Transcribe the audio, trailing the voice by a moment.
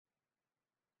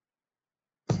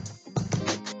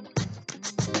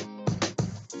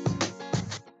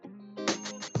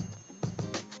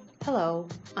Hello,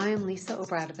 I am Lisa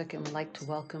Obradovic and would like to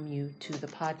welcome you to the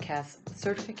podcast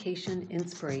Certification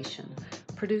Inspiration,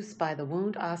 produced by the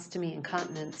Wound, Ostomy, and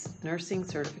Continence Nursing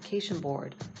Certification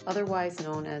Board, otherwise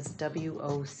known as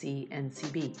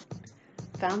WOCNCB.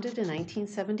 Founded in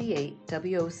 1978,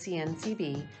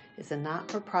 WOCNCB is a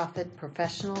not-for-profit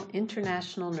professional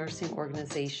international nursing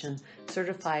organization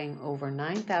certifying over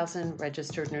 9,000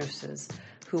 registered nurses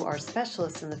who are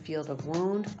specialists in the field of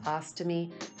wound,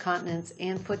 ostomy, continence,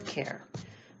 and foot care.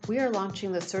 We are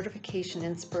launching the Certification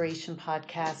Inspiration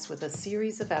podcast with a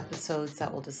series of episodes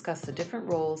that will discuss the different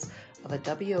roles of a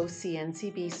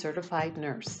WOCNCB certified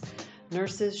nurse,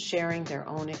 nurses sharing their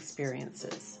own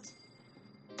experiences.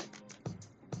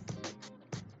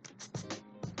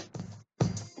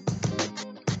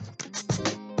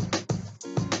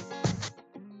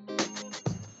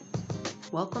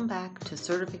 Welcome back to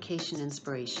Certification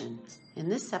Inspiration. In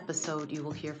this episode, you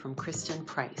will hear from Kristen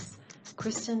Price.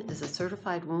 Kristen is a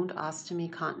certified wound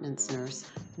ostomy continence nurse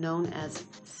known as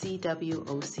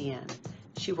CWOCN.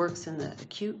 She works in the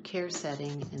acute care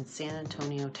setting in San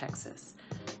Antonio, Texas.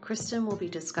 Kristen will be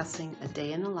discussing a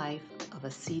day in the life of a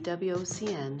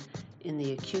CWOCN in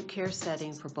the acute care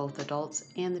setting for both adults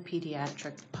and the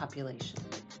pediatric population.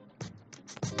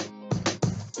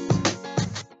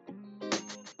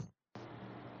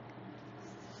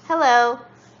 Hello,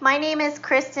 my name is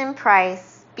Kristen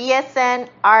Price, BSN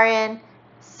RN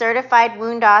Certified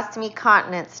Wound Ostomy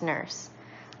Continence Nurse.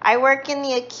 I work in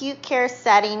the acute care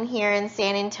setting here in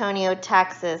San Antonio,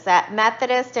 Texas at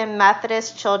Methodist and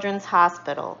Methodist Children's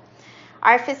Hospital.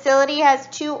 Our facility has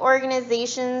two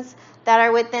organizations that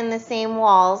are within the same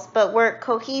walls but work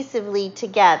cohesively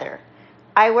together.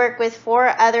 I work with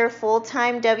 4 other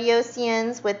full-time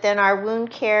WOCNs within our wound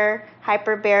care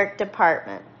hyperbaric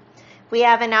department. We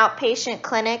have an outpatient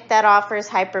clinic that offers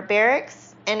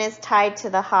hyperbarics and is tied to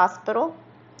the hospital.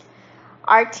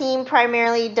 Our team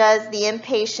primarily does the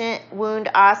inpatient wound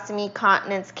ostomy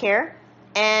continence care,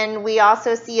 and we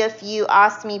also see a few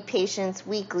ostomy patients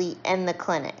weekly in the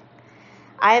clinic.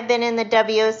 I have been in the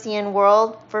WOCN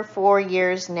world for 4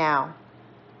 years now.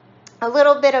 A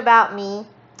little bit about me.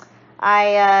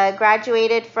 I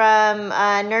graduated from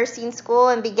nursing school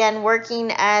and began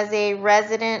working as a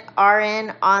resident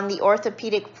RN on the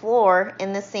orthopedic floor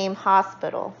in the same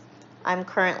hospital I'm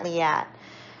currently at.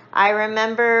 I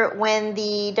remember when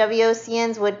the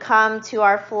WOCNs would come to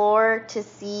our floor to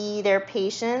see their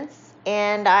patients,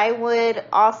 and I would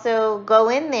also go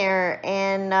in there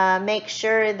and make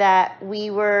sure that we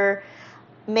were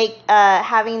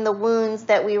having the wounds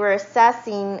that we were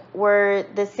assessing were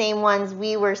the same ones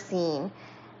we were seeing,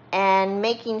 and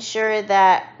making sure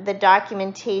that the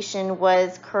documentation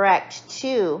was correct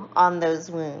too on those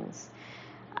wounds.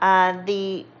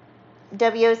 The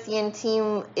WOCN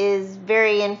team is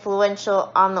very influential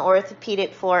on the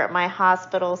orthopedic floor at my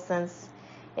hospital since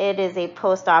it is a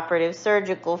post-operative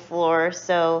surgical floor,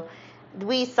 so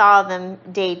we saw them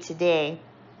day to day.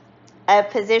 A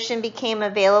position became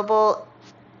available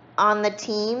on the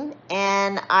team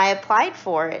and I applied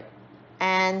for it,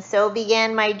 and so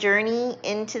began my journey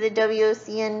into the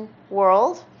WOCN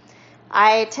world.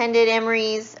 I attended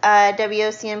Emory's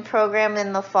WOCN program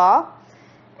in the fall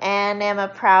and am a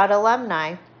proud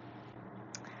alumni.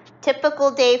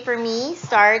 Typical day for me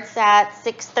starts at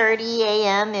 6:30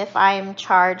 a.m. if I am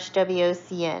charged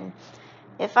WOCN.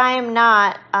 If I am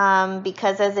not,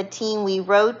 because as a team we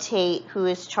rotate who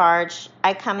is charged,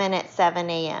 I come in at 7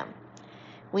 a.m.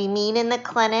 We meet in the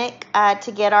clinic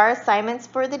to get our assignments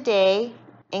for the day,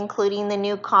 including the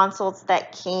new consults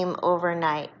that came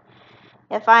overnight.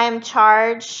 If I am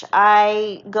charged,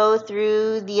 I go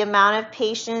through the amount of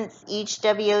patients each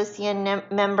WOCN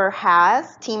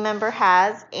team member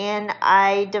has, and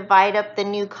I divide up the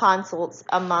new consults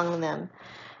among them,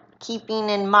 keeping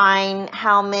in mind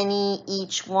how many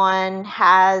each one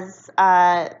has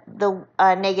the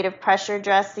negative pressure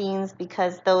dressings,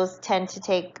 because those tend to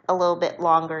take a little bit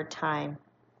longer time.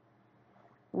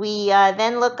 We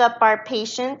then look up our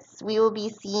patients we will be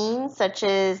seeing, such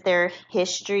as their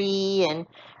history and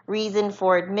reason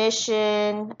for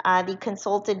admission, the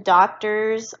consulted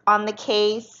doctors on the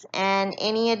case, and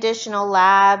any additional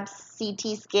labs,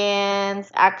 CT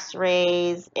scans,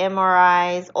 x-rays,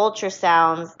 MRIs,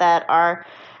 ultrasounds that are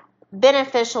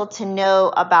beneficial to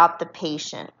know about the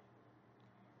patient.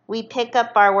 We pick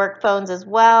up our work phones as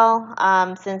well,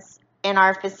 since in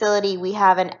our facility we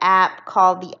have an app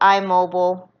called the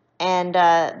iMobile, and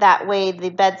that way the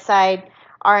bedside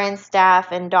RN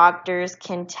staff and doctors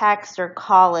can text or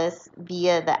call us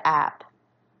via the app.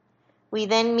 We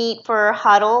then meet for a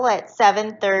huddle at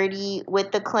 7:30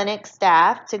 with the clinic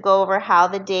staff to go over how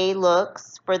the day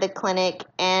looks for the clinic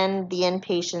and the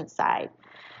inpatient side.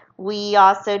 We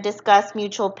also discuss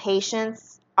mutual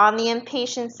patients on the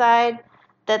inpatient side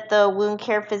that the wound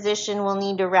care physician will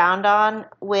need to round on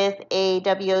with a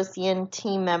WOCN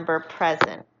team member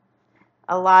present.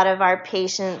 A lot of our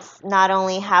patients not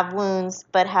only have wounds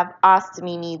but have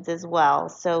ostomy needs as well,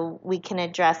 so we can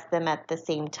address them at the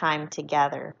same time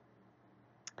together.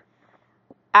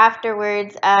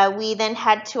 Afterwards, we then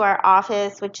head to our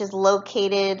office, which is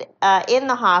located in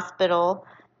the hospital,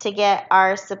 to get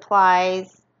our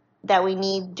supplies that we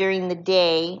need during the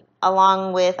day,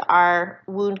 along with our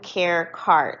wound care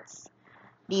carts.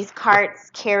 These carts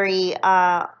carry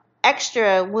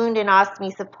extra wound and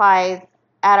ostomy supplies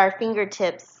at our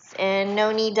fingertips, and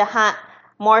no need to hunt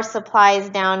more supplies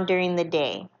down during the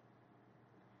day.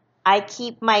 I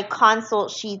keep my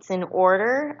consult sheets in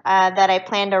order that I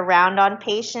plan to round on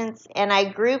patients, and I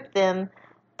group them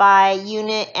by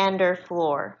unit and or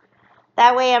floor.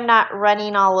 That way I'm not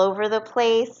running all over the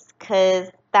place, because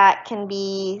that can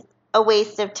be a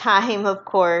waste of time, of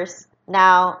course.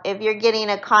 Now, if you're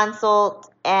getting a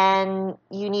consult and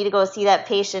you need to go see that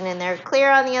patient and they're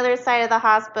clear on the other side of the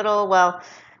hospital, well,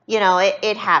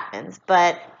 it happens.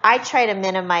 But I try to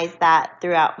minimize that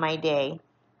throughout my day.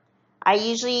 I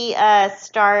usually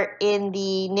start in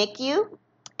the NICU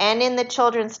and in the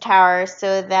children's tower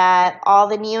so that all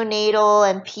the neonatal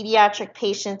and pediatric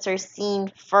patients are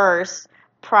seen first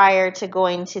prior to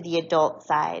going to the adult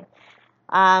side.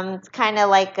 It's kind of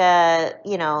like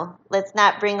let's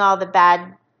not bring all the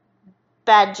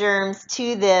bad germs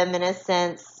to them in a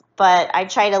sense, but I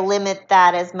try to limit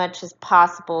that as much as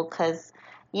possible, because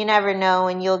you never know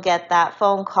when you'll get that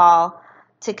phone call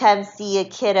to come see a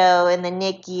kiddo in the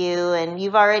NICU, and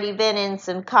you've already been in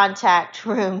some contact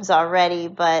rooms already,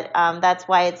 but that's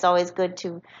why it's always good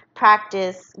to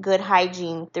practice good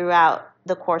hygiene throughout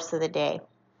the course of the day.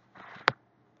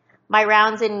 My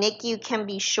rounds in NICU can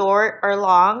be short or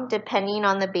long, depending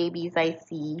on the babies I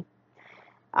see.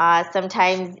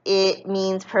 Sometimes it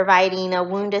means providing a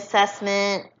wound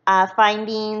assessment,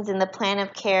 findings, and the plan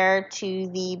of care to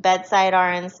the bedside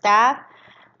RN staff.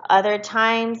 Other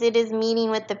times it is meeting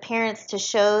with the parents to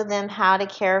show them how to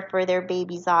care for their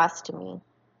baby's ostomy.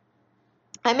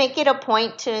 I make it a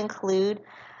point to include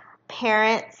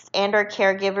parents and or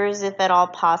caregivers if at all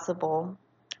possible.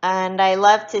 And I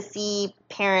love to see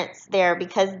parents there,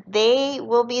 because they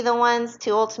will be the ones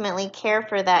to ultimately care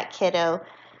for that kiddo,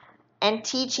 and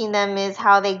teaching them is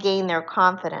how they gain their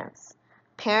confidence.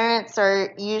 Parents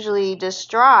are usually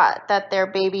distraught that their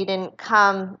baby didn't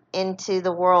come into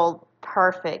the world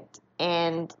perfect,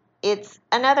 and it's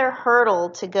another hurdle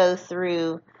to go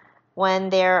through when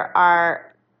there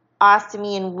are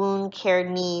ostomy and wound care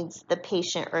needs the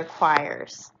patient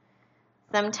requires.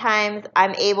 Sometimes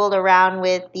I'm able to round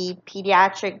with the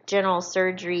pediatric general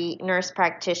surgery nurse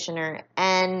practitioner,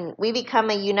 and we become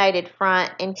a united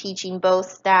front in teaching both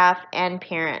staff and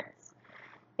parents.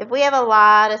 If we have a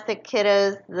lot of sick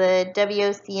kiddos the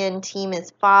WOCN team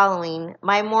is following,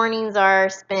 my mornings are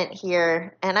spent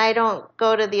here, and I don't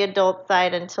go to the adult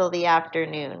side until the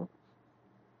afternoon.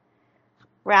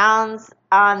 Rounds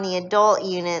on the adult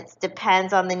units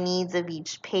depends on the needs of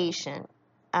each patient.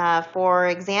 For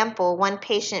example, one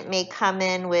patient may come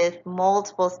in with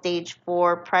multiple stage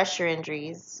 4 pressure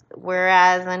injuries,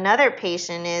 whereas another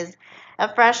patient is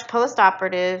a fresh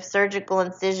postoperative surgical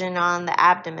incision on the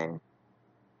abdomen.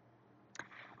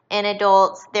 In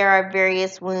adults, there are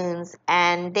various wounds,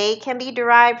 and they can be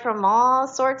derived from all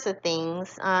sorts of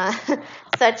things,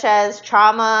 such as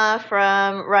trauma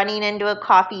from running into a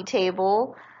coffee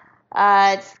table,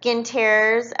 skin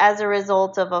tears as a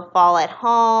result of a fall at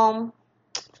home,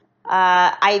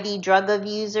 IV drug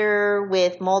abuser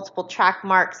with multiple track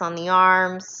marks on the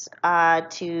arms,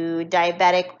 to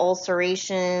diabetic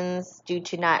ulcerations due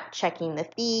to not checking the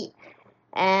feet,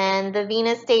 and the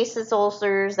venous stasis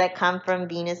ulcers that come from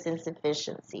venous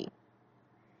insufficiency.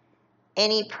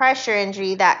 Any pressure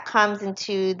injury that comes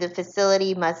into the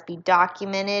facility must be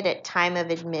documented at time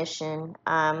of admission,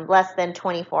 less than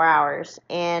 24 hours,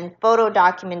 and photo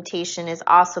documentation is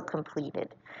also completed.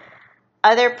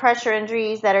 Other pressure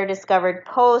injuries that are discovered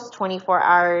post 24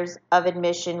 hours of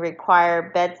admission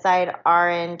require bedside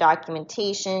RN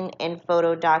documentation and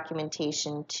photo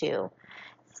documentation too.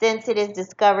 Since it is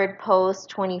discovered post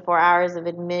 24 hours of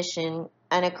admission,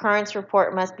 an occurrence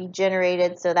report must be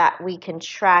generated so that we can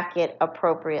track it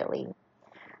appropriately.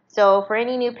 So for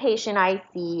any new patient I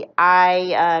see,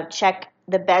 I check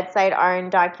the bedside RN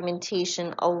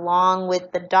documentation along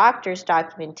with the doctor's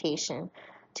documentation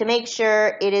to make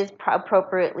sure it is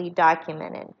appropriately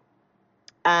documented.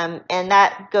 And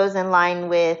that goes in line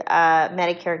with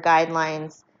Medicare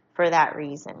guidelines for that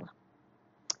reason.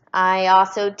 I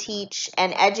also teach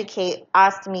and educate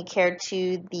ostomy care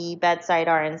to the bedside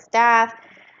RN staff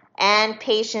and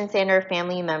patients and their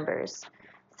family members.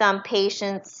 Some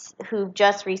patients who've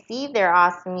just received their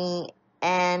ostomy,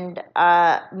 and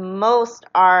most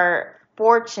are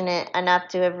fortunate enough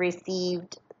to have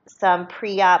received some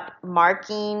pre-op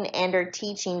marking and or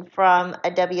teaching from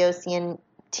a WOCN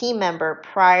team member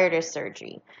prior to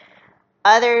surgery.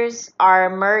 Others are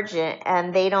emergent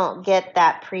and they don't get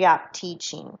that pre-op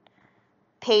teaching.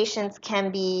 Patients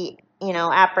can be,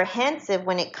 apprehensive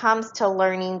when it comes to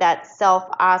learning that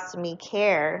self-ostomy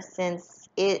care, since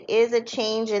it is a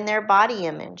change in their body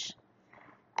image.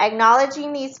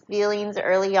 Acknowledging these feelings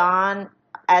early on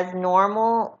as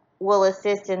normal will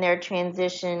assist in their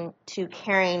transition to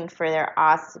caring for their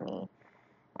ostomy.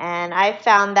 And I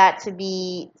found that to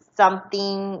be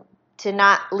something to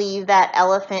not leave that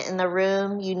elephant in the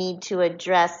room. You need to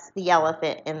address the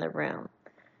elephant in the room.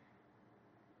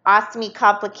 Ostomy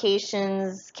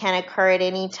complications can occur at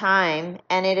any time,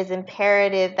 and it is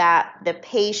imperative that the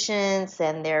patients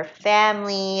and their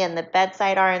family and the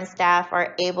bedside RN staff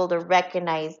are able to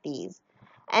recognize these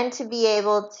and to be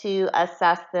able to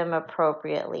assess them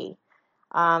appropriately.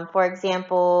 For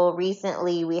example,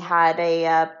 recently we had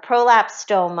a prolapse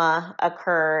stoma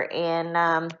occur, and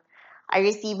I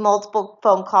received multiple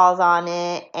phone calls on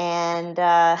it, and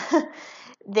that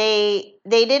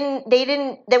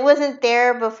wasn't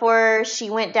there before she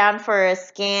went down for a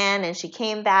scan, and she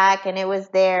came back and it was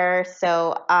there.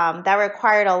 So that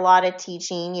required a lot of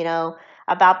teaching,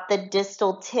 about the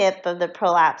distal tip of the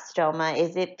prolapse stoma.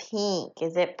 Is it pink?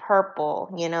 Is it purple?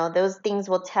 Those things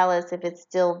will tell us if it's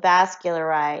still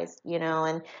vascularized,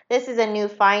 and this is a new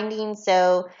finding.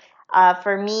 So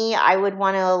for me, I would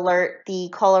want to alert the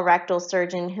colorectal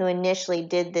surgeon who initially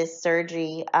did this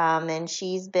surgery, and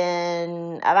she's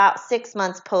been about 6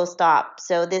 months post-op.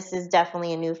 So this is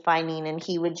definitely a new finding, and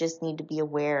he would just need to be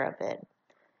aware of it.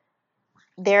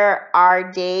 There are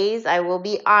days, I will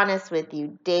be honest with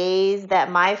you, days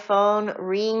that my phone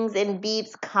rings and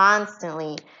beeps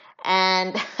constantly,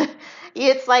 and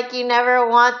it's like you never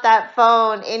want that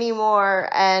phone anymore.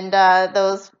 And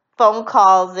those phone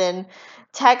calls and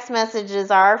text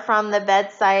messages are from the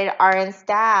bedside RN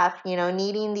staff,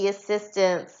 needing the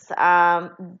assistance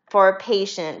for a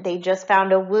patient. They just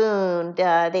found a wound.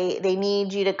 They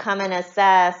need you to come and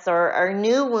assess, or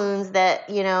new wounds that,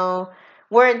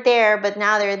 weren't there, but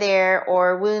now they're there,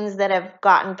 or wounds that have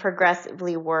gotten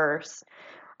progressively worse.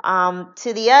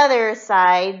 To the other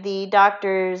side, the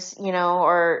doctors,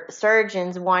 or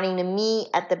surgeons wanting to meet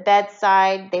at the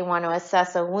bedside. They want to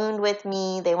assess a wound with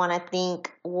me. They want to think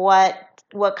what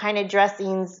kind of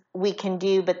dressings we can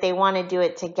do, but they want to do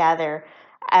it together,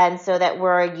 and so that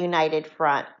we're a united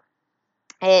front.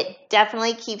 It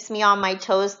definitely keeps me on my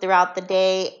toes throughout the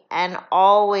day, and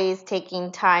always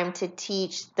taking time to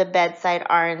teach the bedside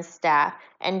RN staff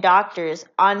and doctors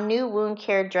on new wound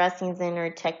care dressings and or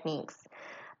techniques.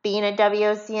 Being a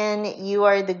WOCN, you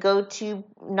are the go-to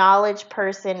knowledge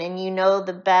person, and you know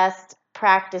the best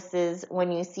practices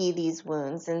when you see these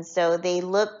wounds. And so they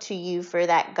look to you for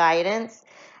that guidance,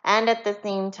 and at the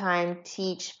same time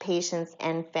teach patients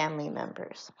and family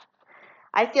members.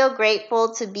 I feel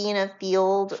grateful to be in a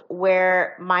field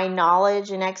where my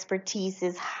knowledge and expertise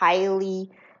is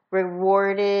highly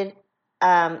regarded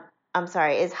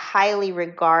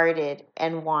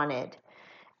and wanted.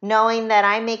 Knowing that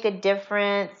I make a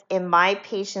difference in my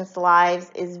patients'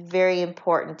 lives is very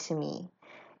important to me.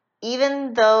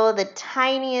 Even though the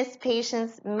tiniest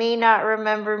patients may not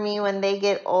remember me when they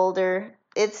get older,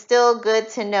 it's still good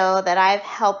to know that I've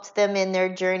helped them in their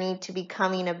journey to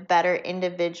becoming a better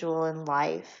individual in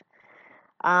life.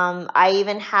 I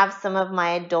even have some of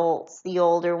my adults, the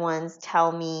older ones,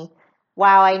 tell me,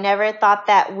 wow, I never thought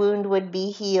that wound would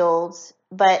be healed,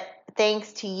 but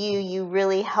thanks to you, you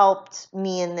really helped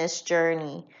me in this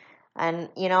journey. And,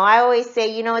 I always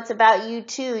say, it's about you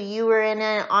too. You were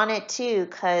on it too,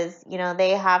 because,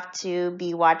 they have to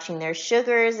be watching their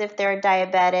sugars if they're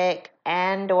diabetic,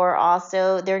 and or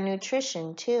also their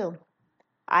nutrition too.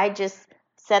 I just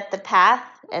set the path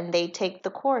and they take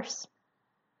the course.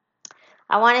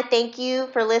 I want to thank you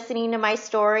for listening to my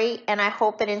story, and I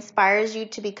hope it inspires you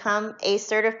to become a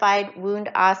certified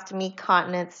wound ostomy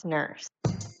continence nurse.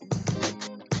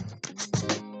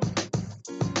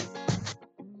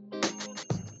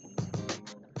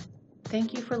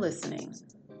 Thank you for listening.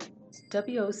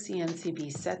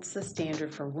 WOCNCB sets the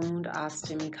standard for wound,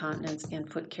 ostomy, continence, and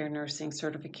foot care nursing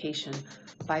certification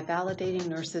by validating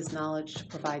nurses' knowledge to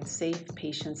provide safe,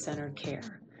 patient-centered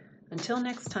care. Until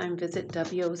next time, visit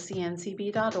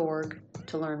WOCNCB.org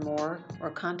to learn more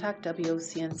or contact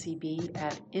WOCNCB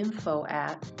at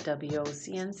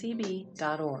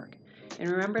info@WOCNCB.org. And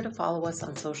remember to follow us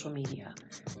on social media.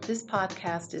 This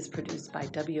podcast is produced by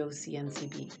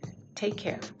WOCNCB. Take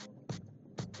care.